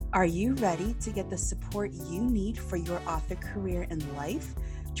Are you ready to get the support you need for your author career and life?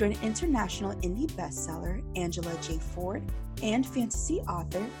 Join international indie bestseller Angela J. Ford and fantasy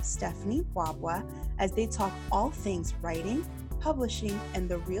author Stephanie Wabwa as they talk all things writing, publishing, and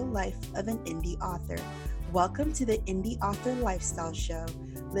the real life of an indie author. Welcome to the Indie Author Lifestyle Show.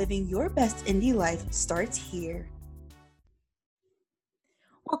 Living your best indie life starts here.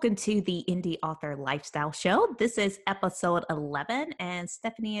 Welcome to the Indie Author Lifestyle Show. This is episode 11, and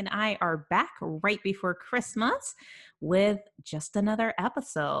Stephanie and I are back right before Christmas with just another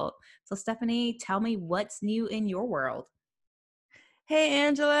episode. So, Stephanie, tell me what's new in your world. Hey,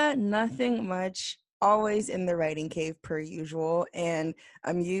 Angela, nothing much. Always in the writing cave per usual. And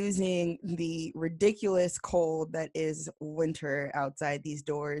I'm using the ridiculous cold that is winter outside these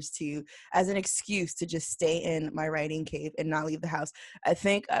doors as an excuse to just stay in my writing cave and not leave the house. I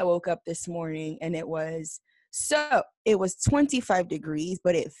think I woke up this morning and it was 25 degrees,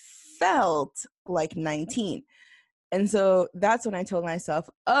 but it felt like 19. And so that's when I told myself,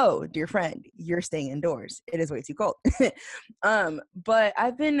 oh, dear friend, you're staying indoors. It is way too cold. But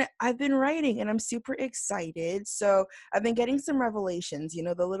I've been writing and I'm super excited. So I've been getting some revelations,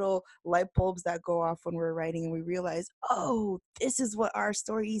 the little light bulbs that go off when we're writing and we realize, oh, this is what our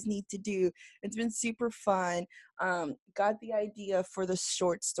stories need to do. It's been super fun. Got the idea for the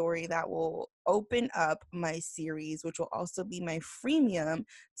short story that will open up my series, which will also be my freemium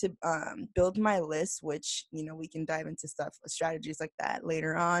to build my list, which, we can dive into strategies like that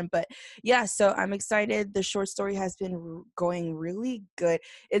later on. But yeah, so I'm excited. The short story has been going really good.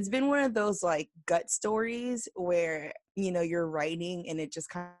 It's been one of those like gut stories where, you're writing and it just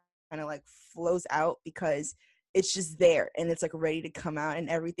kind of like flows out because it's just there and it's like ready to come out and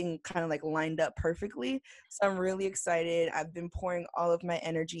everything kind of like lined up perfectly. So I'm really excited. I've been pouring all of my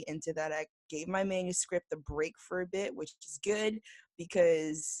energy into that. I gave my manuscript a break for a bit, which is good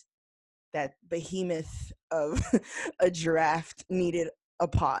because that behemoth of a draft needed a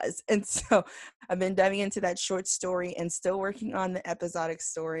pause. And so I've been diving into that short story and still working on the episodic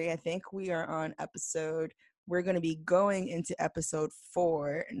story. I think we're going to be going into episode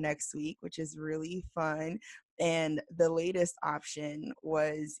 4 next week, which is really fun. And the latest option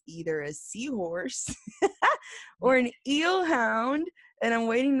was either a seahorse or an eelhound. And I'm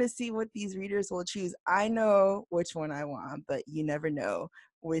waiting to see what these readers will choose. I know which one I want, but you never know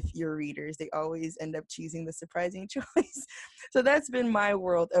with your readers. They always end up choosing the surprising choice. So that's been my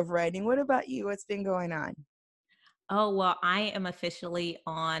world of writing. What about you? What's been going on? Oh, well, I am officially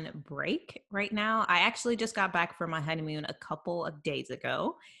on break right now. I actually just got back from my honeymoon a couple of days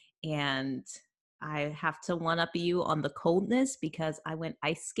ago, and I have to one up you on the coldness because I went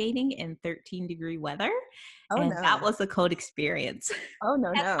ice skating in 13-degree weather, Oh, and that no. was a cold experience. Oh,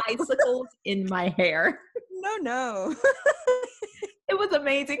 no, I had no. icicles in my hair. No. It was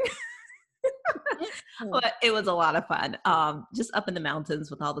amazing. But it was a lot of fun. Just up in the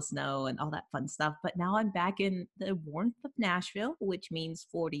mountains with all the snow and all that fun stuff. But now I'm back in the warmth of Nashville, which means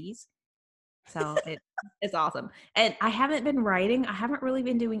 40s. So it's awesome. And I haven't been writing. I haven't really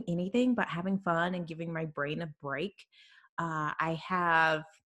been doing anything but having fun and giving my brain a break. I have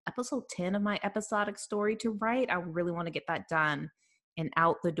episode 10 of my episodic story to write. I really want to get that done and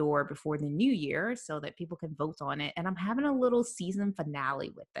out the door before the new year so that people can vote on it. And I'm having a little season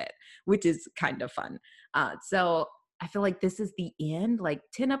finale with it, which is kind of fun. So I feel like this is the end, like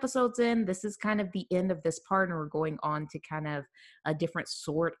 10 episodes in, this is kind of the end of this part. And we're going on to kind of a different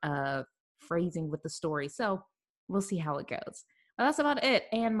sort of phrasing with the story. So we'll see how it goes. But that's about it.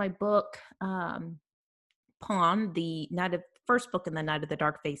 And my book, Pawn, the first book in the Night of the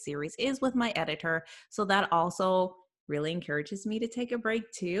Dark Face series, is with my editor. So that also really encourages me to take a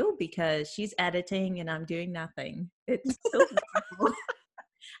break too, because she's editing and I'm doing nothing. It's so wonderful.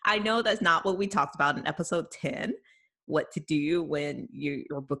 I know that's not what we talked about in episode 10, what to do when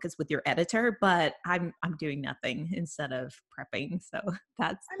your book is with your editor, but I'm doing nothing instead of prepping. So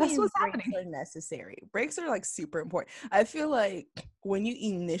that's what's happening. Breaks are necessary. Breaks are like super important. I feel like when you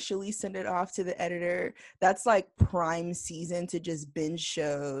initially send it off to the editor, that's like prime season to just binge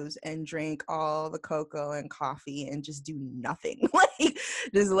shows and drink all the cocoa and coffee and just do nothing. Like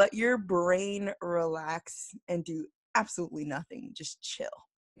just let your brain relax and do absolutely nothing. Just chill.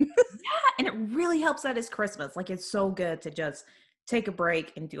 Yeah, and it really helps that it's Christmas. Like it's so good to just take a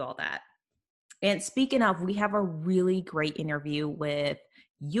break and do all that. And speaking of, we have a really great interview with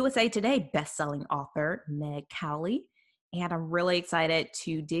USA Today bestselling author Meg Cowley. And I'm really excited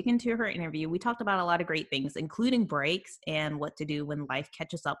to dig into her interview. We talked about a lot of great things, including breaks and what to do when life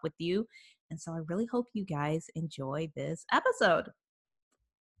catches up with you. And so I really hope you guys enjoy this episode.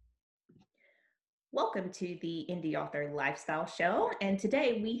 Welcome to the Indie Author Lifestyle Show. And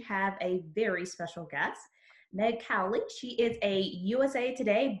today we have a very special guest, Meg Cowley. She is a USA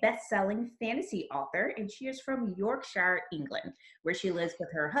Today best-selling fantasy author, and she is from Yorkshire, England, where she lives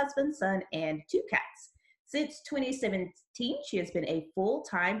with her husband, son, and two cats. Since 2017, she has been a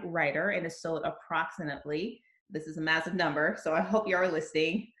full-time writer and has sold approximately, this is a massive number, so I hope you are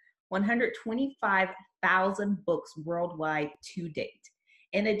listening, 125,000 books worldwide to date.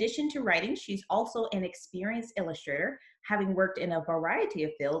 In addition to writing, she's also an experienced illustrator, having worked in a variety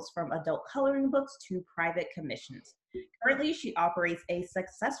of fields from adult coloring books to private commissions. Currently, she operates a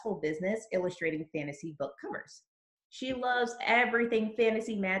successful business illustrating fantasy book covers. She loves everything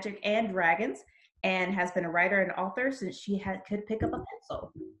fantasy, magic, and dragons, and has been a writer and author since she could pick up a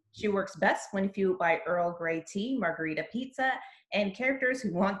pencil. She works best when fueled by Earl Grey tea, margarita pizza, and characters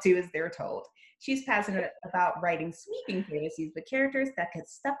who want to as they're told. She's passionate about writing sweeping fantasies with characters that could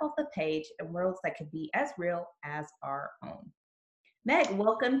step off the page and worlds that could be as real as our own. Meg,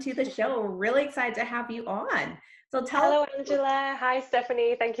 welcome to the show. We're really excited to have you on. So Hello, Angela. Hi,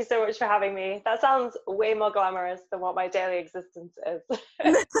 Stephanie. Thank you so much for having me. That sounds way more glamorous than what my daily existence is.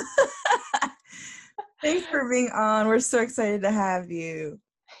 Thanks for being on. We're so excited to have you.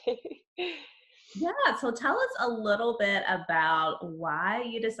 Yeah, so tell us a little bit about why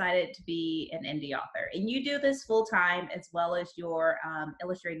you decided to be an indie author. And you do this full time as well as your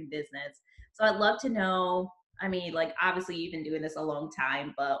illustrating business. So I'd love to know, I mean, like, obviously you've been doing this a long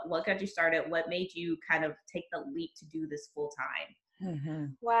time, but what got you started? What made you kind of take the leap to do this full time? Mm-hmm.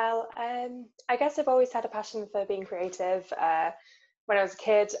 Well, I guess I've always had a passion for being creative. When I was a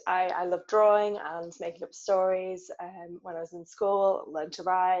kid, I loved drawing and making up stories. When I was in school, learned to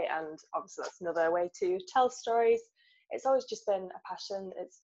write, and obviously that's another way to tell stories. It's always just been a passion.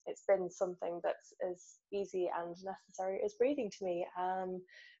 It's been something that's as easy and necessary as breathing to me.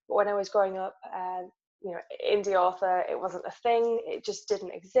 But when I was growing up, indie author, it wasn't a thing. It just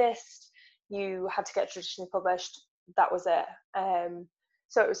didn't exist. You had to get traditionally published. That was it.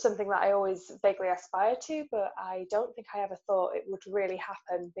 So it was something that I always vaguely aspired to, but I don't think I ever thought it would really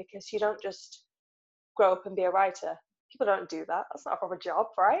happen, because you don't just grow up and be a writer. People don't do that. That's not a proper job,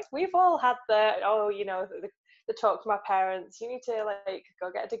 right? We've all had the talk to my parents. You need to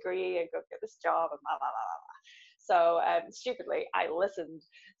go get a degree and go get this job and blah, blah, blah, blah. So stupidly, I listened.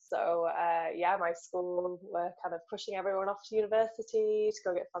 So my school were kind of pushing everyone off to university to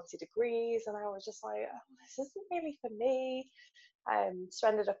go get fancy degrees. And I was just like, oh, this isn't really for me. So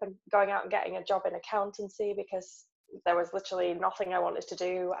I ended up going out and getting a job in accountancy, because there was literally nothing I wanted to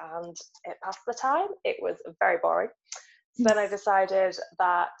do, and it passed the time. It was very boring. So then I decided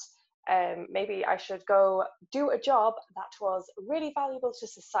that maybe I should go do a job that was really valuable to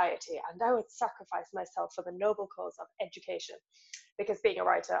society, and I would sacrifice myself for the noble cause of education, because being a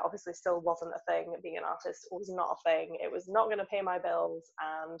writer obviously still wasn't a thing. Being an artist was not a thing. It was not going to pay my bills,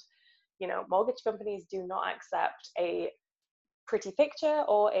 and mortgage companies do not accept a pretty picture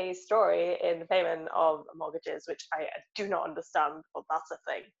or a story in the payment of mortgages, which I do not understand, but that's a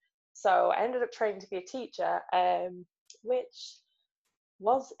thing. So I ended up training to be a teacher, which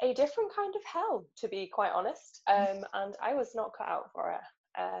was a different kind of hell, to be quite honest. And I was not cut out for it.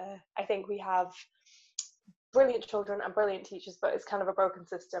 I think we have brilliant children and brilliant teachers, but it's kind of a broken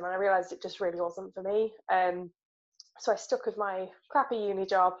system, and I realized it just really wasn't for me. So I stuck with my crappy uni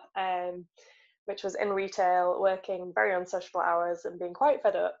job, which was in retail, working very unsociable hours and being quite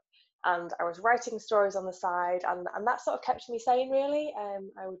fed up. And I was writing stories on the side, and that sort of kept me sane, really. I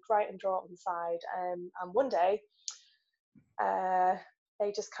would write and draw on the side. And one day,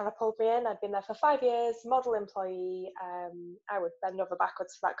 they just kind of pulled me in. I'd been there for 5 years, model employee. I would bend over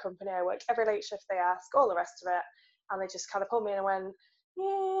backwards for that company. I worked every late shift they ask, all the rest of it. And they just kind of pulled me in and went,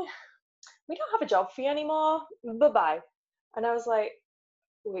 yeah, we don't have a job for you anymore. Bye-bye. And I was like,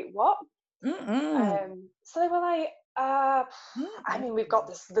 wait, what? So they were like, I mean, we've got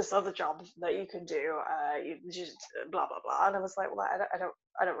this other job that you can do, you just blah blah blah. And I was like, well, I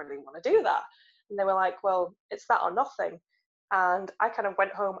don't really want to do that. And they were like, well, it's that or nothing. And I kind of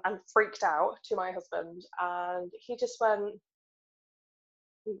went home and freaked out to my husband, and he just went,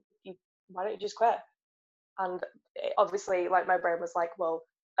 why don't you just quit? And obviously, like, my brain was like, well,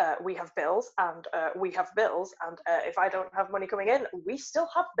 we have bills, and we have bills, and if I don't have money coming in, we still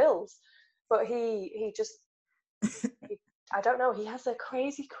have bills. But he just, I don't know, he has a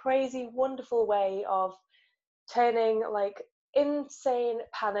crazy, crazy, wonderful way of turning like insane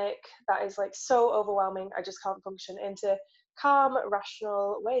panic that is like so overwhelming, I just can't function, into calm,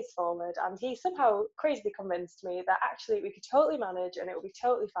 rational ways forward. And he somehow crazily convinced me that actually we could totally manage and it would be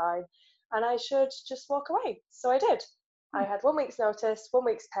totally fine, and I should just walk away. So I did. I had 1 week's notice, 1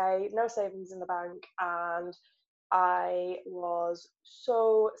 week's pay, no savings in the bank, and I was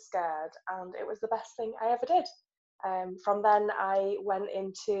so scared, and it was the best thing I ever did. From then, I went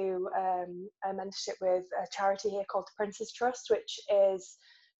into a mentorship with a charity here called the Prince's Trust, which is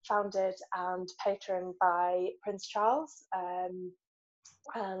founded and patroned by Prince Charles.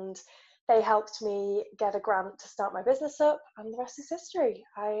 And they helped me get a grant to start my business up, and the rest is history.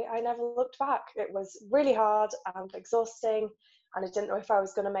 I never looked back. It was really hard and exhausting, and I didn't know if I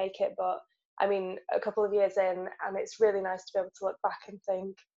was going to make it, but I mean, a couple of years in, and it's really nice to be able to look back and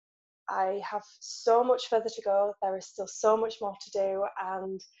think, I have so much further to go. There is still so much more to do,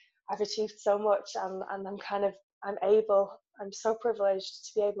 and I've achieved so much, and I'm so privileged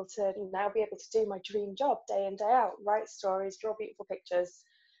to be able to now be able to do my dream job day in, day out, write stories, draw beautiful pictures,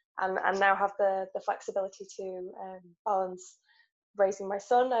 and now have the flexibility to balance raising my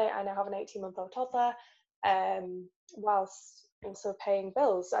son. I now have an 18-month-old toddler, whilst also paying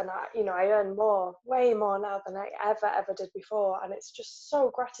bills, and I earn way more now than I ever did before, and it's just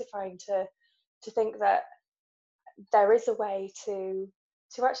so gratifying to think that there is a way to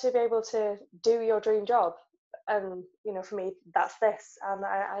actually be able to do your dream job. And for me, that's this, and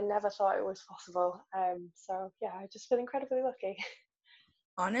I never thought it was possible. So yeah, I just feel incredibly lucky.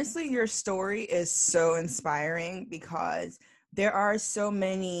 Honestly, your story is so inspiring, because there are so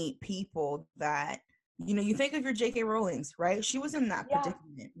many people that, you think of your J.K. Rowling's, right? She was in that Yeah.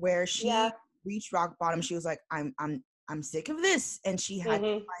 predicament where she Yeah. reached rock bottom. She was like, I'm sick of this, and she had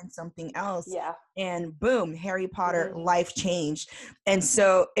to find something else. Yeah. And boom, Harry Potter, life changed. And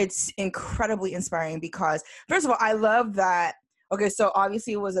so it's incredibly inspiring, because first of all, I love that. Okay, so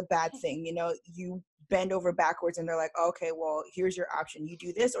obviously it was a bad thing, you bend over backwards, and they're like, okay, well, here's your option. You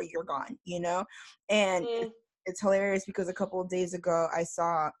do this or you're gone, and it's hilarious, because a couple of days ago I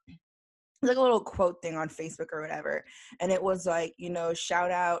saw like a little quote thing on Facebook or whatever, and it was like,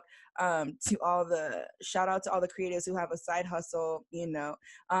 shout out to all the creatives who have a side hustle,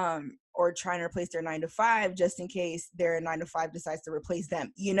 or trying to replace their 9 to 5, just in case their 9 to 5 decides to replace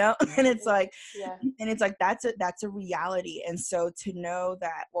them, and it's like, that's a reality. And so to know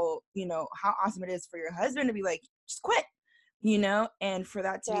that, well, how awesome it is for your husband to be like, just quit, and for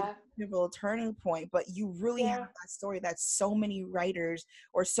that to be a pivotal turning point. But you really have that story that so many writers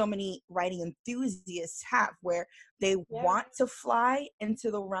or so many writing enthusiasts have, where they want to fly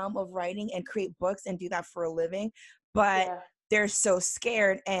into the realm of writing and create books and do that for a living, but they're so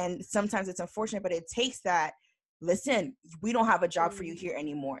scared. And sometimes it's unfortunate, but it takes that, listen, we don't have a job for you here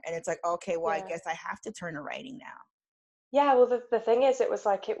anymore. And it's like, okay, well, I guess I have to turn to writing now. Yeah, well, the thing is,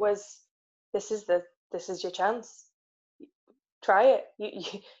 this is your chance. Try it.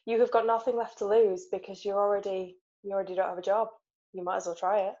 You have got nothing left to lose, because you already don't have a job. You might as well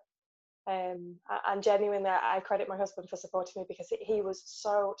try it. And genuinely, I credit my husband for supporting me, because he was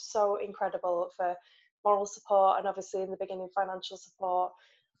so incredible for moral support, and obviously in the beginning financial support.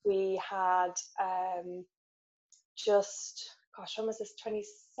 We had when was this,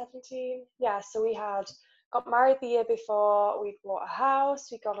 2017? Yeah, so we had got married the year before, we bought a house,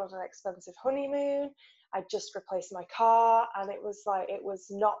 we got on an expensive honeymoon, I just replaced my car, and it was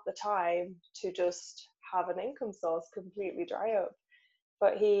not the time to just have an income source completely dry up.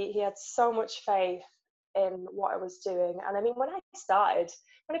 But he had so much faith in what I was doing. And I mean, when I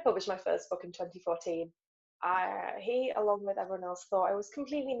published my first book in 2014, he, along with everyone else, thought I was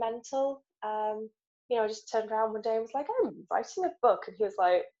completely mental. I just turned around one day and was like, I'm writing a book. And he was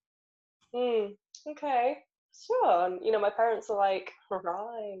like, okay, sure. And, my parents were like,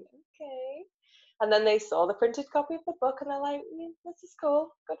 right, okay. And then they saw the printed copy of the book, and they're like, this is cool,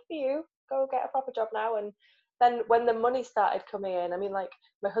 good for you, go get a proper job now. And then when the money started coming in, I mean, like,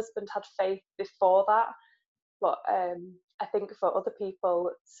 my husband had faith before that, but I think for other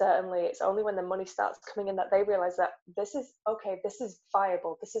people, certainly it's only when the money starts coming in that they realize that this is okay, this is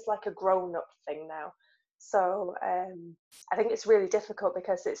viable, this is like a grown-up thing now. So I think it's really difficult,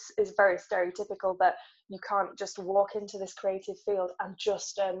 because it's very stereotypical that you can't just walk into this creative field and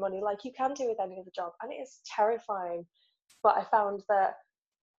just earn money like you can do with any other job, and it is terrifying. But I found that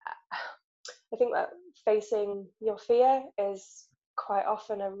I think that facing your fear is quite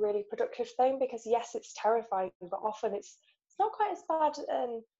often a really productive thing, because yes, it's terrifying, but often it's not quite as bad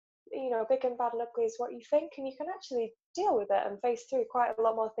and big and bad and ugly as what you think, and you can actually deal with it and face through quite a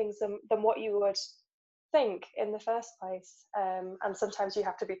lot more things than what you would think in the first place. And sometimes you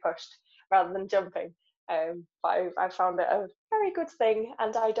have to be pushed rather than jumping. But I found it a very good thing,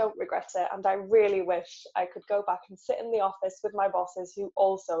 and I don't regret it. And I really wish I could go back and sit in the office with my bosses, who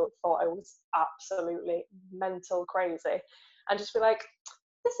also thought I was absolutely mental crazy, and just be like,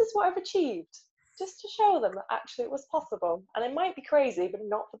 this is what I've achieved. just to show them that actually it was possible. And it might be crazy, but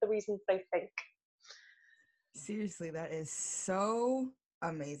not for the reasons they think. Seriously, that is so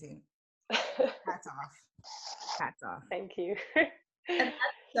amazing. Hats off. Thank you. And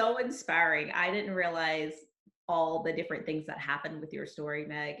that's so inspiring. I didn't realize all the different things that happened with your story,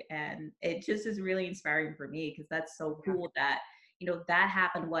 Meg. And it just is really inspiring for me because that's so cool that, that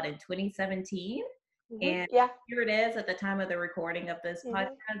happened, what, in 2017? And Yeah. here it is at the time of the recording of this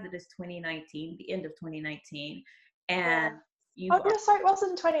podcast. It is 2019, the end of 2019. And no, sorry, it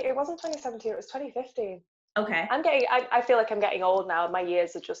wasn't 2017, it was 2015. Okay. I feel like I'm getting old now. My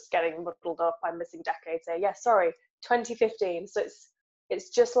years are just getting muddled up. I'm missing decades here. Yeah, sorry, 2015. So it's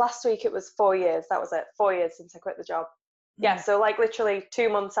just last week. It was 4 years. That was it. 4 years since I quit the job. Yeah. So like literally 2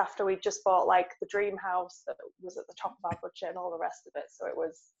 months after we just bought like the dream house that was at the top of our budget and all the rest of it. So it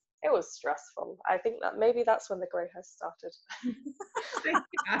was stressful. I think that maybe that's when the grey hair started.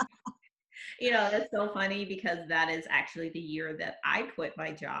 That's so funny because that is actually the year that I quit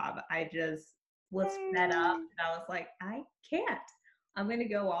my job. I just was fed up and I was like, I can't. I'm going to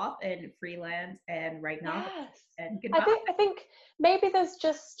go off and freelance and write novels and goodbye. I think maybe there's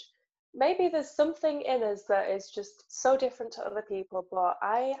something in us that is just so different to other people, but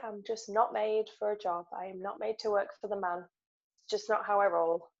I am just not made for a job. I am not made to work for the man. It's just not how I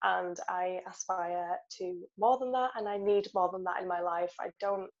roll. And I aspire to more than that, and I need more than that in my life. I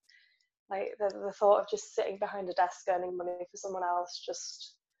don't like the thought of just sitting behind a desk earning money for someone else.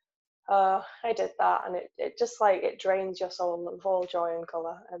 Just I did that, and it just like it drains your soul of all joy and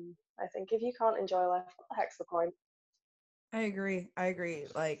colour. And I think if you can't enjoy life, what the heck's the point? I agree.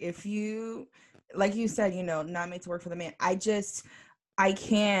 Like if you, like you said, not made to work for the man. I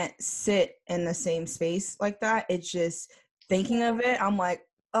can't sit in the same space like that. It's just thinking of it. I'm like,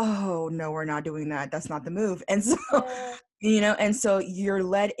 oh no, we're not doing that. That's not the move. And so, and so you're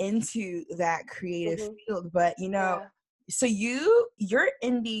led into that creative field, but so your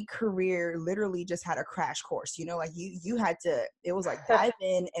indie career literally just had a crash course, like you had to, it was like dive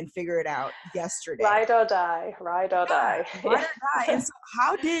in and figure it out yesterday. Ride or die. And so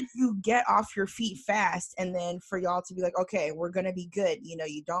how did you get off your feet fast and then for y'all to be like, okay, we're gonna be good, you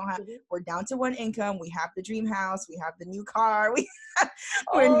don't have, we're down to one income, we have the dream house, we have the new car,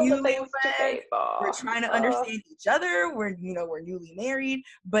 we're newlyweds, we're trying to understand each other, we're newly married,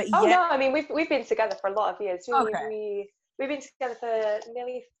 but no, I mean we've been together for a lot of years. We've been together for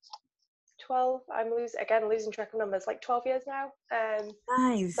nearly 12. I'm losing track of numbers. Like 12 years now.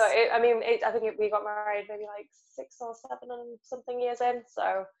 Nice. So I think we got married maybe like 6 or 7 and something years in.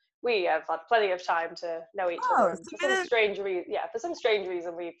 So we have had plenty of time to know each other. For some strange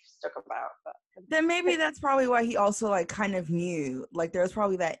reason, we've stuck about. But then maybe that's probably why he also like kind of knew. Like there was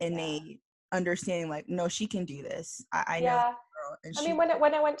probably that innate understanding. Like, no, she can do this. I know. Girl, and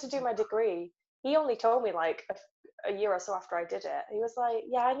when I went to do my degree, he only told me like a year or so after I did it. He was like,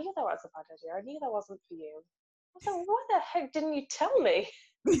 yeah, I knew that was a bad idea. I knew that wasn't for you. I was like, what the heck didn't you tell me?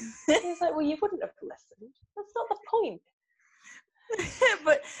 He was like, well, you wouldn't have listened. That's not the point.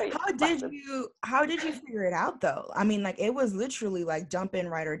 But how did you figure it out though? I mean, like it was literally like jump in,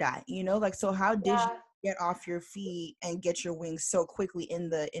 ride or die, like, so how did you get off your feet and get your wings so quickly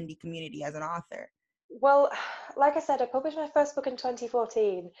in the indie community as an author? Well, like I said, I published my first book in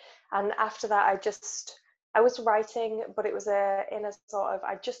 2014, and after that I was writing, but it was in a sort of,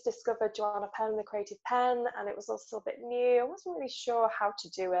 I just discovered Joanna Penn, the creative pen, and it was also a bit new. I wasn't really sure how to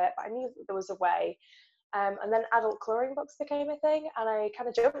do it, but I knew that there was a way. And then adult coloring books became a thing, and I kind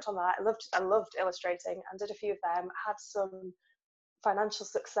of jumped on that. I loved illustrating and did a few of them, had some financial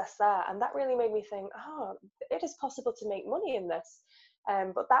success there, and that really made me think, oh, it is possible to make money in this.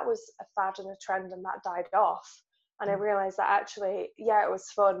 But that was a fad and a trend, and that died off. And I realized that actually, it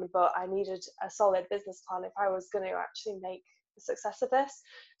was fun, but I needed a solid business plan if I was going to actually make a success of this.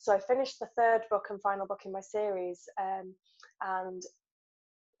 So I finished the third book and final book in my series. And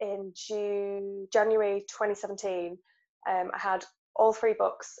in January 2017, I had all 3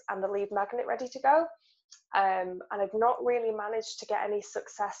 books and the lead magnet ready to go. And I'd not really managed to get any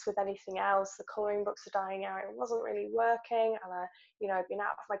success with anything else. The colouring books were dying out. It wasn't really working. And I'd been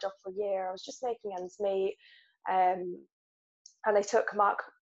out of my job for a year. I was just making ends meet. And I took Mark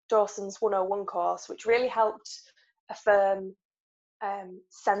Dawson's 101 course, which really helped affirm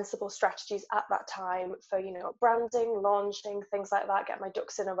sensible strategies at that time for, branding, launching, things like that, get my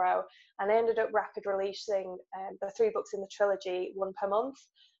ducks in a row. And I ended up rapid releasing the 3 books in the trilogy, 1 per month.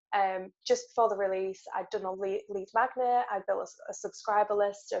 Just before the release, I'd done a lead magnet. I built a subscriber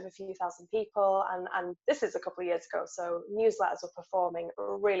list of a few thousand people, and this is a couple of years ago, so newsletters were performing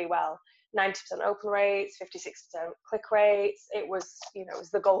really well. 90% open rates, 56% click rates. It was, it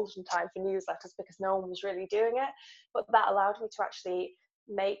was the golden time for newsletters because no one was really doing it. But that allowed me to actually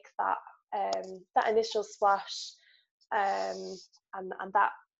make that initial splash, and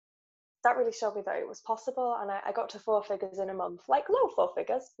that really showed me that it was possible. And I got to 4 figures in a month, like low 4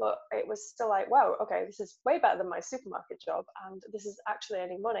 figures, but it was still like, wow, okay, this is way better than my supermarket job, and this is actually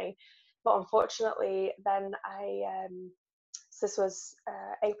earning money. But unfortunately, then so this was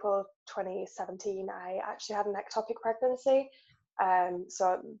April 2017, I actually had an ectopic pregnancy.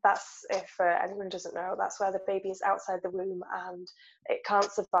 So that's, if anyone doesn't know, that's where the baby is outside the womb and it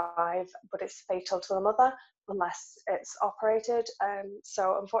can't survive, but it's fatal to the mother unless it's operated.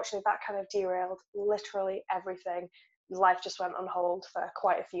 So unfortunately, that kind of derailed literally everything. Life just went on hold for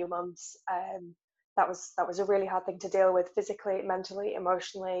quite a few months. That was a really hard thing to deal with, physically, mentally,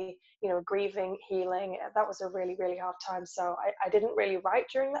 emotionally, grieving, healing. That was a really, really hard time. So I didn't really write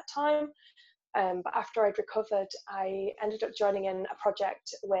during that time. But after I'd recovered, I ended up joining in a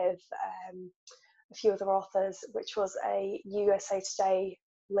project with a few other authors, which was a USA Today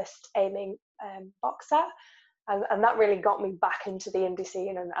list aiming box set. And that really got me back into the indie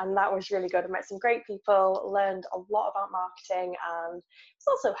scene, and that was really good. I met some great people, learned a lot about marketing, and it was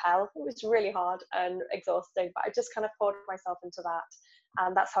also hell. It was really hard and exhausting, but I just kind of poured myself into that.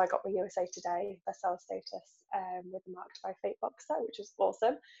 And that's how I got my USA Today bestseller status with the Marked by Fate box set, which was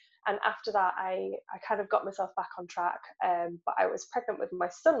awesome. And after that, I kind of got myself back on track, but I was pregnant with my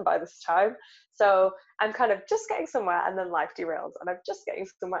son by this time. So I'm kind of just getting somewhere and then life derails, and I'm just getting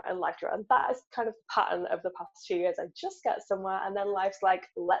somewhere and life derails. And that is kind of the pattern of the past 2 years. I just get somewhere and then life's like,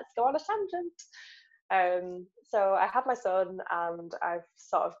 let's go on a tangent. So I had my son, and I've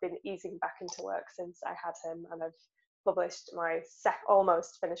sort of been easing back into work since I had him, and I've published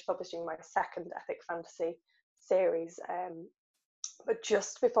almost finished publishing my second epic fantasy series. But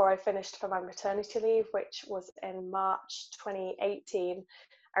just before I finished for my maternity leave, which was in March 2018,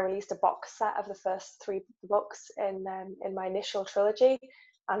 I released a box set of the first 3 books in my initial trilogy,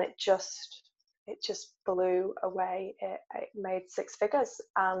 and it just blew away. It made 6 figures,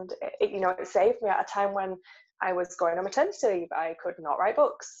 and it saved me at a time when I was going on maternity leave. I could not write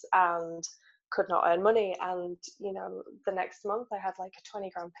books and could not earn money, and the next month I had like a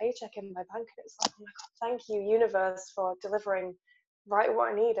 20 grand paycheck in my bank, and it was like, oh my god, thank you universe for delivering right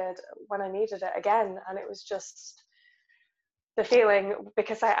what I needed when I needed it again. And it was just the feeling,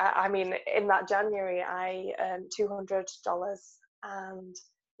 because I mean, in that January I earned $200, and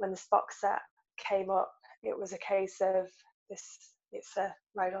when this box set came up, it was a case of it's a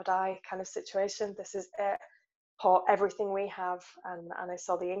ride or die kind of situation. This is it, pour everything we have. And I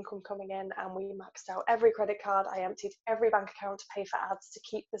saw the income coming in, and we maxed out every credit card. I emptied every bank account to pay for ads to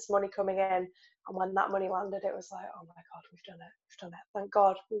keep this money coming in. And when that money landed, it was like, oh my god, we've done it, thank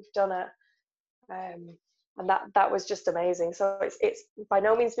god we've done it. And that was just amazing. So it's by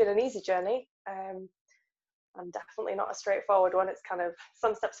no means been an easy journey, and definitely not a straightforward one. It's kind of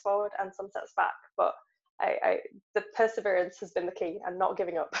some steps forward and some steps back, but the perseverance has been the key, and not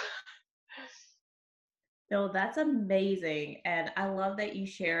giving up. No, that's amazing. And I love that you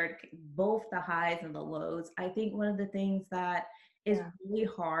shared both the highs and the lows. I think one of the things that is really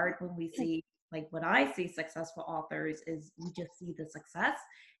hard when we see, like when I see successful authors, is we just see the success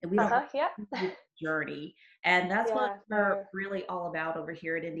and we don't see the journey. And that's what we're really all about over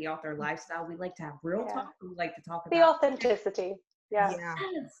here at Indie Author Lifestyle. We like to have real talk. We like to talk about the authenticity. Yes.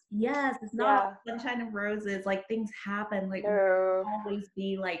 It's not sunshine and roses. Like, things happen. Like, we'll always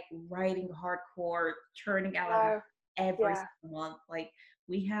be like writing hardcore, churning out every single month. Like,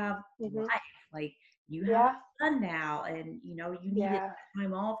 we have life. Like, you have a son now, and you needed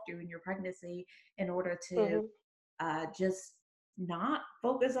time off during your pregnancy in order to just not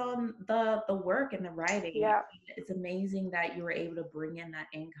focus on the work and the writing. It's amazing that you were able to bring in that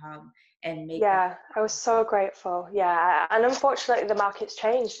income and make I was so grateful. And unfortunately the market's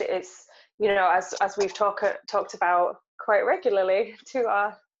changed. It's as we've talked about quite regularly, to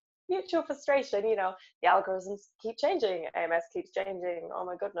our mutual frustration, the algorithms keep changing, AMS keeps changing. Oh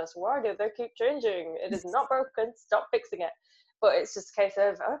my goodness, why do they keep changing? It is not broken, stop fixing it. But it's just a case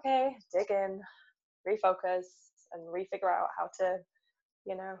of, okay, dig in, refocus, and refigure out how to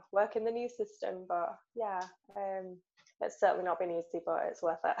work in the new system. But It's certainly not been easy, but it's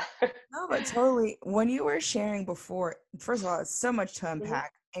worth it. No, but totally. When you were sharing before, first of all, it's so much to Hmm.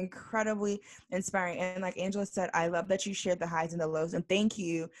 unpack. Incredibly inspiring. And like Angela said, I love that you shared the highs and the lows. And thank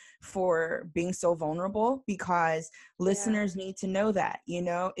you for being so vulnerable, because Yeah. listeners need to know that,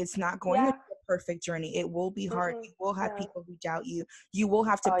 it's not going to Yeah. be a perfect journey. It will be hard. Hmm. You will have No. people who doubt you. You will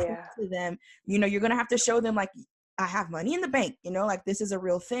have to Oh prove yeah. to them, you're going to have to show them, like, I have money in the bank, like this is a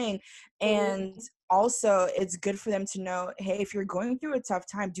real thing. Hmm. And also, it's good for them to know, hey, if you're going through a tough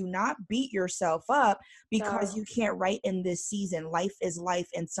time, do not beat yourself up because No. you can't write in this season. Life is life,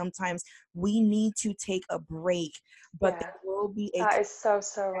 and sometimes we need to take a break, but Yeah. there will be a That is so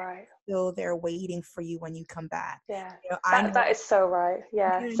right. still there waiting for you when you come back. Yeah. I That know, is so right.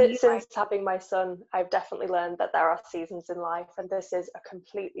 Yeah. you know what I mean? Since having my son, I've definitely learned that there are seasons in life, and this is a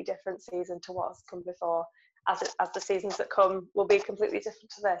completely different season to what's come before. As the seasons that come will be completely different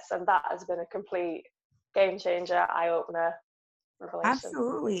to this, and that has been a complete game changer, eye opener, revelation.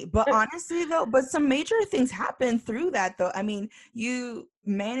 Absolutely. But honestly, though, but some major things happen through that, though. I mean, you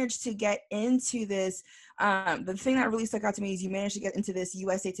managed to get into this. The thing that really stuck out to me is you managed to get into this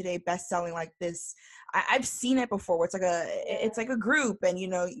USA Today best-selling, like this. I've seen it before. Where it's Yeah. like a group, and you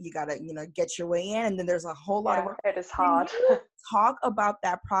gotta get your way in, and then there's a whole lot of Yeah. work. It is Can hard. you talk about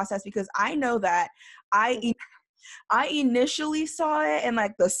that process? Because I know that I initially saw it and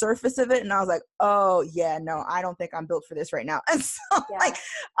like the surface of it, and I was like, oh yeah, no, I don't think I'm built for this right now. And so like Yeah.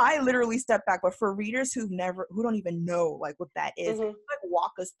 I literally stepped back. But for readers who don't even know like what that is, Hmm. like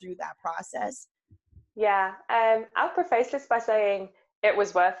walk us through that process. Yeah. I'll preface this by saying it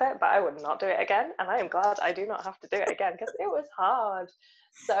was worth it, but I would not do it again. And I am glad I do not have to do it again because it was hard.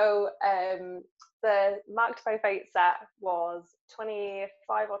 So the Marked by Fate set was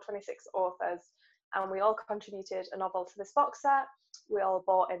 25 or 26 authors, and we all contributed a novel to this box set. We all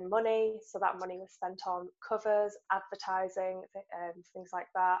bought in money, so that money was spent on covers, advertising, things like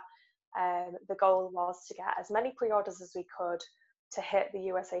that. The goal was to get as many pre-orders as we could to hit the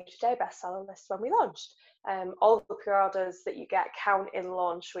USA Today bestseller list when we launched. All the pre-orders that you get count in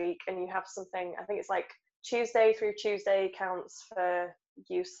launch week, and you have something, I think it's like Tuesday through Tuesday counts for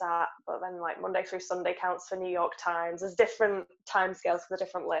USAT, but then like Monday through Sunday counts for New York Times. There's different timescales for the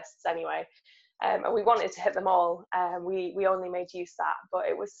different lists anyway. And we wanted to hit them all. We only made USAT, but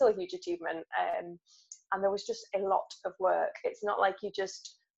it was still a huge achievement. And there was just a lot of work. It's not like you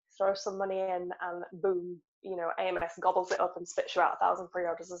just throw some money in and boom, AMS gobbles it up and spits you out 1,000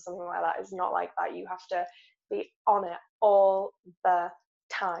 pre-orders or something like that. It's not like that. You have to be on it all the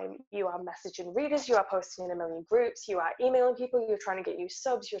time. You are messaging readers, you are posting in a million groups, you are emailing people, you're trying to get you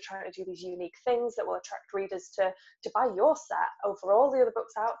subs, you're trying to do these unique things that will attract readers to buy your set over all the other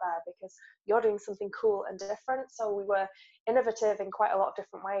books out there because you're doing something cool and different. So we were innovative in quite a lot of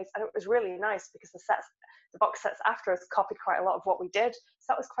different ways, and it was really nice because the box sets after us copied quite a lot of what we did. So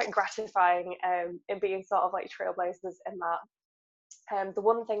that was quite gratifying in being sort of like trailblazers in that. The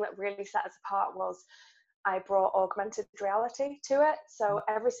one thing that really set us apart was I brought augmented reality to it. So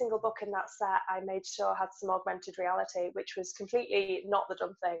every single book in that set, I made sure had some augmented reality, which was completely not the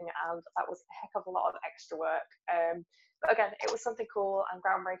done thing. And that was a heck of a lot of extra work. But again, it was something cool and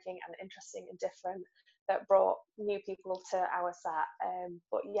groundbreaking and interesting and different that brought new people to our set.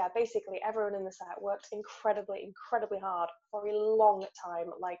 But yeah, basically everyone in the set worked incredibly hard for a long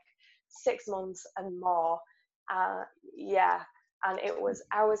time, like 6 months and more. Yeah, and it was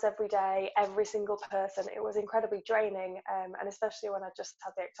hours every day, every single person. It was incredibly draining, and especially when I just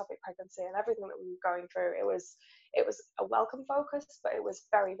had the ectopic pregnancy and everything that we were going through, it was a welcome focus, but it was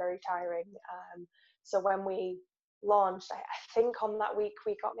very tiring. So when we launched, I think on that week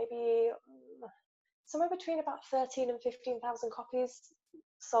we got maybe somewhere between about 13 and 15,000 copies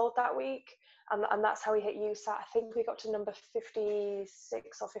sold that week, and that's how we hit USAT. I think we got to number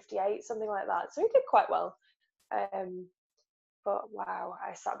 56 or 58, something like that. So we did quite well. But wow,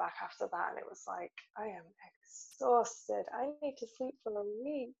 I sat back after that and it was like, I am exhausted. I need to sleep for a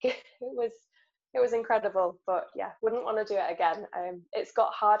week. It was incredible, but yeah, wouldn't want to do it again. It's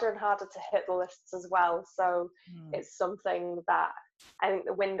got harder and harder to hit the lists as well. So it's something that I think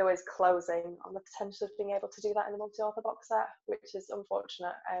the window is closing on the potential of being able to do that in a multi-author box set, which is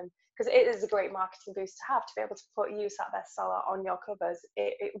unfortunate. Because it is a great marketing boost to have, to be able to put USAT bestseller on your covers.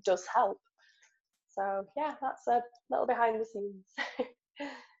 It does help. So yeah, that's a little behind the scenes.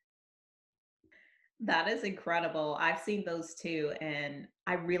 That is incredible. I've seen those too, and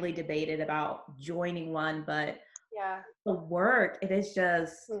I really debated about joining one, but Yeah. the work, it is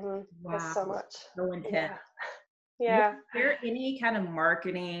just There's wow, so much. so intense. Yeah. Was Yeah. there any kind of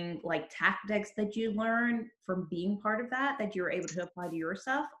marketing like tactics that you learned from being part of that you were able to apply to your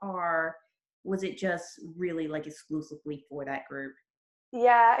stuff, or was it just really like exclusively for that group?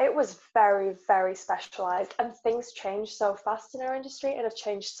 Yeah, it was very, very specialized, and things change so fast in our industry and have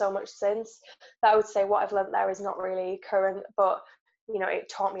changed so much since that I would say what I've learned there is not really current, but it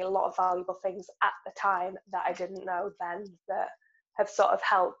taught me a lot of valuable things at the time that I didn't know then that have sort of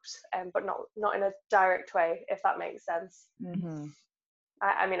helped, but not in a direct way, if that makes sense. Mm-hmm.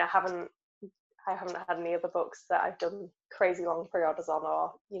 I mean, I haven't had any other books that I've done crazy long pre-orders on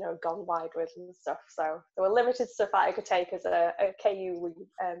or gone wide with and stuff. So there were limited stuff that I could take as a KU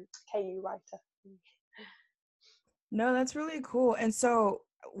writer. No, that's really cool. And so,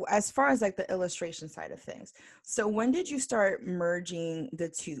 as far as like the illustration side of things, so when did you start merging the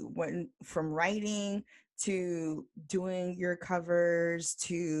two? When from writing to doing your covers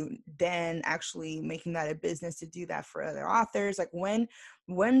to then actually making that a business to do that for other authors? Like when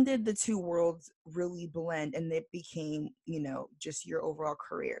did the two worlds really blend and it became, just your overall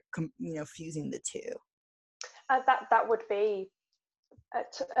career, fusing the two? That would be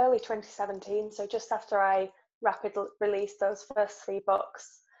early 2017. So just after I rapid released those first 3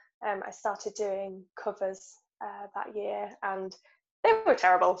 books, I started doing covers that year, and they were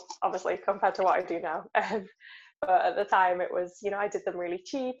terrible, obviously, compared to what I do now. But at the time, it was, I did them really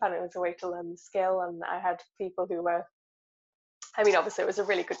cheap, and it was a way to learn the skill. And I had people who were, I mean, obviously, it was a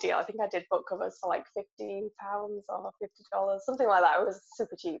really good deal. I think I did book covers for like £50 or $50, something like that. It was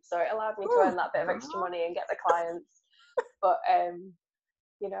super cheap, so it allowed me to earn that bit of extra money and get the clients. But it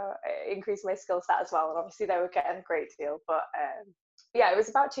increased my skill set as well. And obviously, they were getting a great deal. But yeah, it was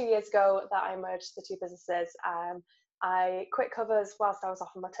about 2 years ago that I merged the two businesses. I quit covers whilst I was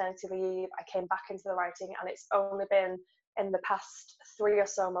off on maternity leave. I came back into the writing, and it's only been in the past 3 or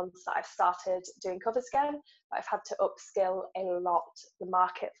so months that I've started doing covers again. But I've had to upskill a lot. The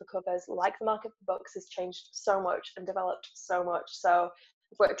market for covers, like the market for books, has changed so much and developed so much. So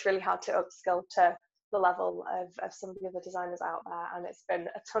I've worked really hard to upskill to the level of some of the other designers out there, and it's been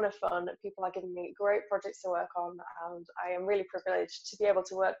a ton of fun. People are giving me great projects to work on, and I am really privileged to be able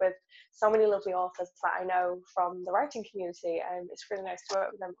to work with so many lovely authors that I know from the writing community, and it's really nice to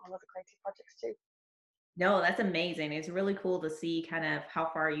work with them on other creative projects too. No, that's amazing. It's really cool to see kind of how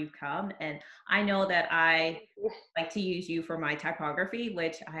far you've come. And I know that I like to use you for my typography,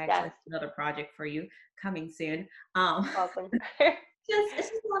 which I actually have another project for you coming soon. Awesome. It's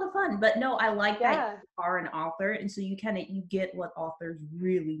just a lot of fun. But no, I like that Yeah, you are an author, and so you get what authors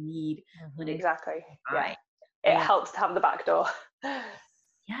really need when it exactly. comes It helps to have the back door.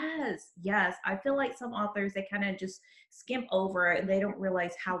 Yes. I feel like some authors, they kind of just skimp over it and they don't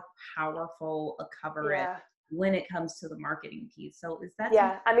realize how powerful a cover is when it comes to the marketing piece. So is that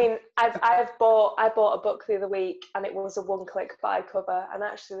I mean, I bought a book the other week, and it was a one-click buy cover, and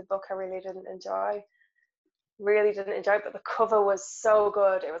actually the book I really didn't enjoy, but the cover was so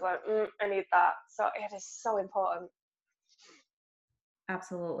good. It was like, I need that. So it is so important.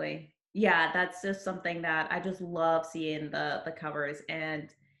 Absolutely. Yeah, that's just something that I just love seeing the covers.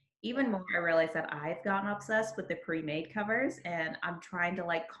 And even more, I realize that I've gotten obsessed with the pre-made covers, and I'm trying to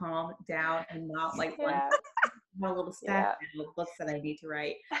like calm down and not like one a little stack of books that I need to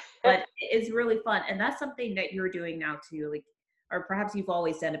write. But it's really fun. And that's something that you're doing now too, like, or perhaps you've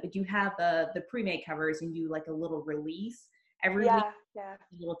always done it, but you have the pre-made covers and you like a little release every week, a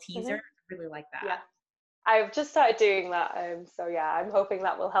little teaser. I really like that. I've just started doing that. So I'm hoping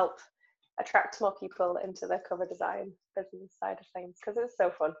that will help attract more people into the cover design business side of things, because it's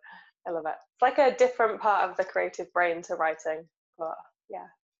so fun. I love it. It's like a different part of the creative brain to writing, but yeah.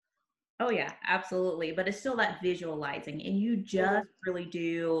 Oh yeah, absolutely. But it's still that visualizing, and you just really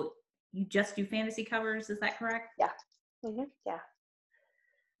do. You just do fantasy covers. Is that correct? Yeah.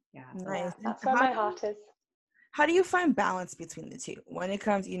 Yeah. Nice. That's where my heart is. How do you find balance between the two when it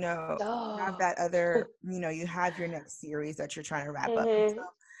comes, you have that other, you have your next series that you're trying to wrap up. So,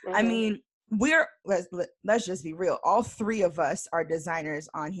 I mean, let's just be real. All 3 of us are designers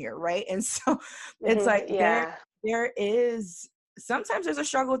on here, right? And so it's like there is sometimes there's a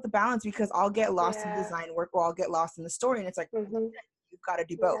struggle with the balance, because I'll get lost in design work or I'll get lost in the story, and it's like you've got to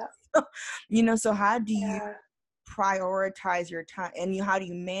do both. So how do you prioritize your time, and how do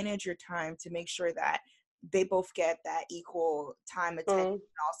you manage your time to make sure that they both get that equal time, attention, and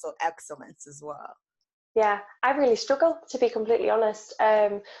also excellence as well? I really struggle, to be completely honest.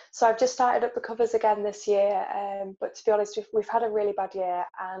 So I've just started up the covers again this year, but to be honest, we've had a really bad year,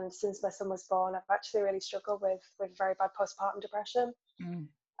 and since my son was born, I've actually really struggled with very bad postpartum depression.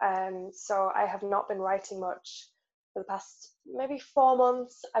 So I have not been writing much for the past maybe 4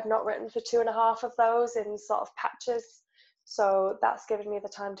 months. I've not written for 2.5 of those in sort of patches. So that's given me the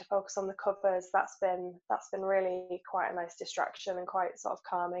time to focus on the covers. That's been really quite a nice distraction and quite sort of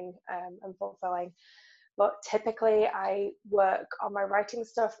calming and fulfilling. But typically I work on my writing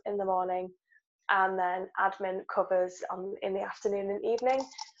stuff in the morning, and then admin covers in the afternoon and evening.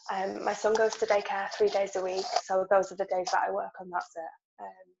 My son goes to daycare 3 days a week, so those are the days that I work on. That's it.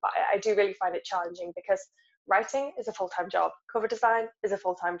 But I do really find it challenging because writing is a full-time job, cover design is a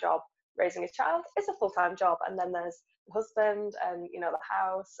full-time job, raising a child is a full-time job, and then there's the husband and the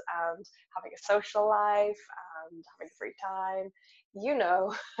house and having a social life and having free time,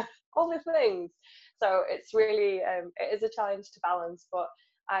 all the things. So it's really it is a challenge to balance, but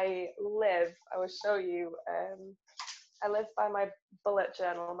I will show you, I live by my bullet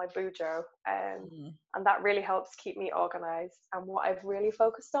journal, my Bujo, and that really helps keep me organized. And what I've really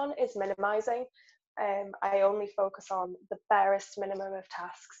focused on is minimizing. I only focus on the barest minimum of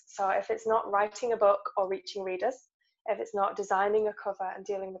tasks. So if it's not writing a book or reaching readers, if it's not designing a cover and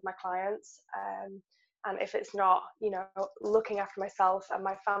dealing with my clients, and if it's not, looking after myself and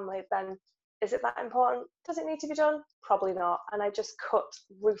my family, then is it that important? Does it need to be done? Probably not. And I just cut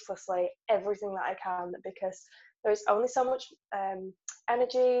ruthlessly everything that I can, because there's only so much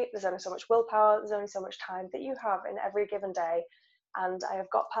energy, there's only so much willpower, there's only so much time that you have in every given day. And I have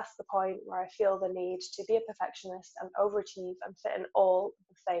got past the point where I feel the need to be a perfectionist and overachieve and fit in all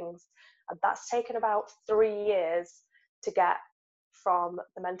the things. And that's taken about 3 years to get from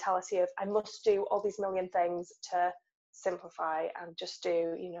the mentality of I must do all these million things to simplify and just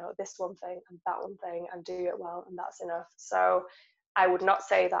do this one thing and that one thing and do it well, and that's enough. So I would not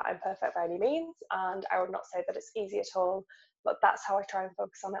say that I'm perfect by any means, and I would not say that it's easy at all, but that's how I try and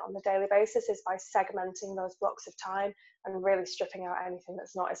focus on it on a daily basis, is by segmenting those blocks of time and really stripping out anything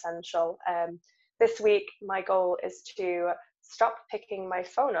that's not essential. This week my goal is to stop picking my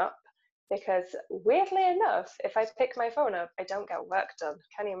phone up, because weirdly enough, if I pick my phone up, I don't get work done.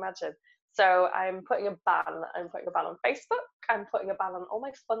 Can you imagine? So I'm putting a ban. I'm putting a ban on Facebook. I'm putting a ban on all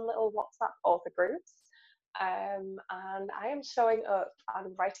my fun little WhatsApp author groups. And I am showing up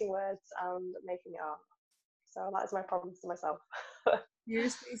and writing words and making art. So that is my promise to myself.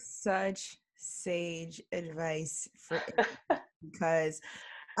 Seriously, such sage advice for because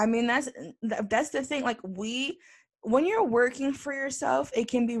I mean that's the thing. Like when you're working for yourself, it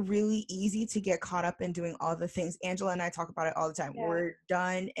can be really easy to get caught up in doing all the things. Angela and I talk about it all the time. Yeah. We're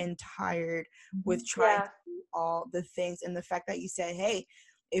done and tired with trying to do all the things, and the fact that you said, hey,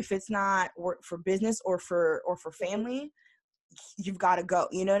 if it's not work for business or for family, you've got to go.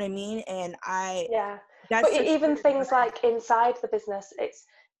 You know what I mean? And but even things like inside the business,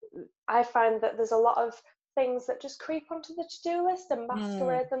 I find that there's a lot of things that just creep onto the to-do list and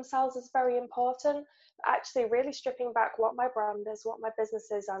masquerade themselves as very important. Actually really stripping back what my brand is, what my business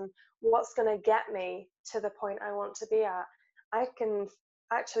is, and what's going to get me to the point I want to be at, I can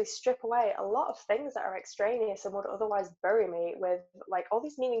actually strip away a lot of things that are extraneous and would otherwise bury me with like all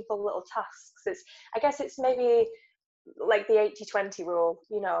these meaningful little tasks. I guess it's maybe like the 80-20 rule,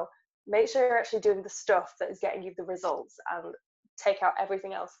 make sure you're actually doing the stuff that is getting you the results, and take out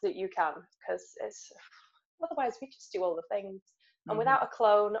everything else that you can, because otherwise we just do all the things. And without a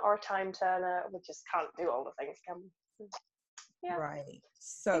clone or a time turner, we just can't do all the things, can we? Yeah. Right.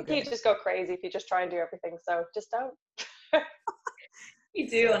 So you just go crazy if you just try and do everything. So just don't. You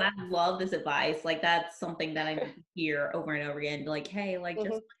do, and I love this advice. Like that's something that I hear over and over again. Like, hey, like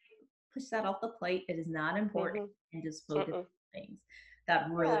just push that off the plate. It is not important, and just focus on things that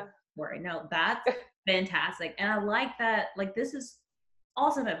really important. No, that's fantastic, and I like that. Like this is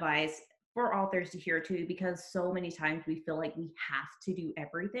awesome advice for authors to hear too, because so many times we feel like we have to do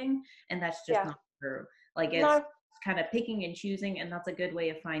everything, and that's just not true. Like it's kind of picking and choosing, and that's a good way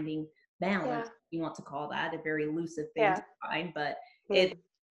of finding balance. You want to call that a very elusive thing to find, but it's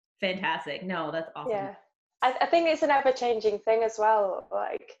fantastic. No, that's awesome. Yeah, I think it's an ever-changing thing as well.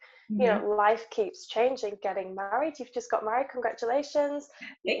 Like life keeps changing. Getting married, you've just got married, congratulations.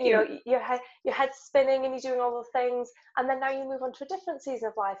 Thank you. Your head's spinning and you're doing all the things, and then now you move on to a different season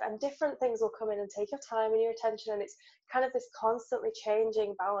of life, and different things will come in and take your time and your attention, and it's kind of this constantly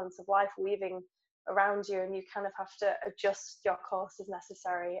changing balance of life weaving around you, and you kind of have to adjust your course as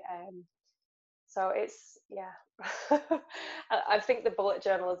necessary. So it's I think the bullet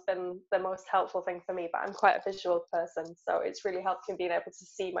journal has been the most helpful thing for me, but I'm quite a visual person, so it's really helped me being able to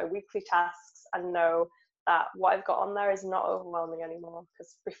see my weekly tasks and know that what I've got on there is not overwhelming anymore.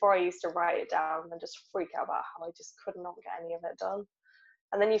 Because before I used to write it down and just freak out about how I just could not get any of it done,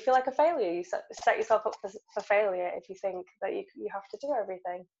 and then you feel like a failure. You set yourself up for failure if you think that you have to do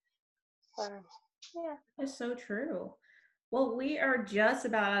everything. So it's so true. Well, we are just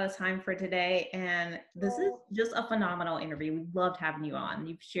about out of time for today, and this is Oh, just a phenomenal interview. We loved having you on.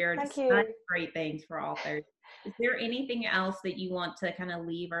 You've shared thank such you. great things for authors. Is there anything else that you want to kind of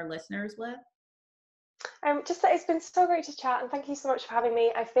leave our listeners with? Just that it's been so great to chat, and thank you so much for having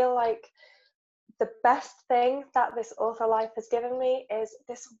me. I feel like the best thing that this author life has given me is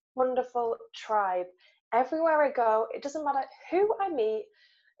this wonderful tribe. Everywhere I go, it doesn't matter who I meet,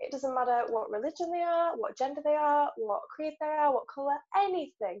 it doesn't matter what religion they are, what gender they are, what creed they are, what color,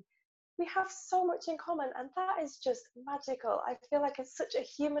 anything. We have so much in common, and that is just magical. I feel like it's such a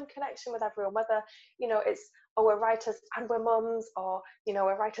human connection with everyone, whether it's, oh, we're writers and we're mums, or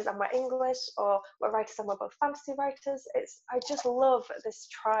we're writers and we're English, or we're writers and we're both fantasy writers. I just love this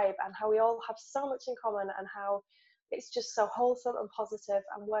tribe and how we all have so much in common, and how it's just so wholesome and positive,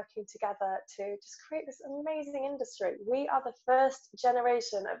 and working together to just create this amazing industry. We are the first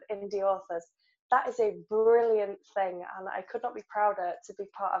generation of indie authors. That is a brilliant thing, and I could not be prouder to be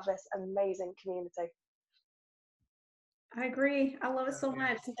part of this amazing community. I agree. I love it so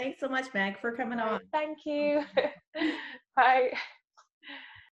much. Thanks so much, Meg, for coming Right, on. thank you. Bye.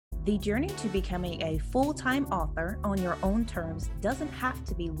 The journey to becoming a full-time author on your own terms doesn't have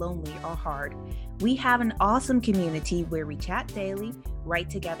to be lonely or hard. We have an awesome community where we chat daily, write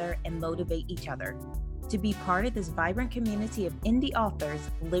together, and motivate each other. To be part of this vibrant community of indie authors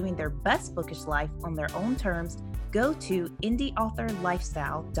living their best bookish life on their own terms, go to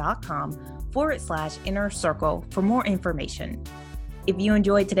indieauthorlifestyle.com/inner circle for more information. If you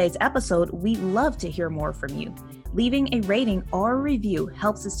enjoyed today's episode, we'd love to hear more from you. Leaving a rating or a review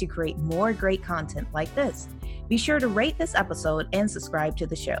helps us to create more great content like this. Be sure to rate this episode and subscribe to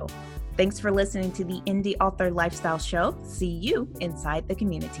the show. Thanks for listening to the Indie Author Lifestyle Show. See you inside the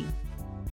community.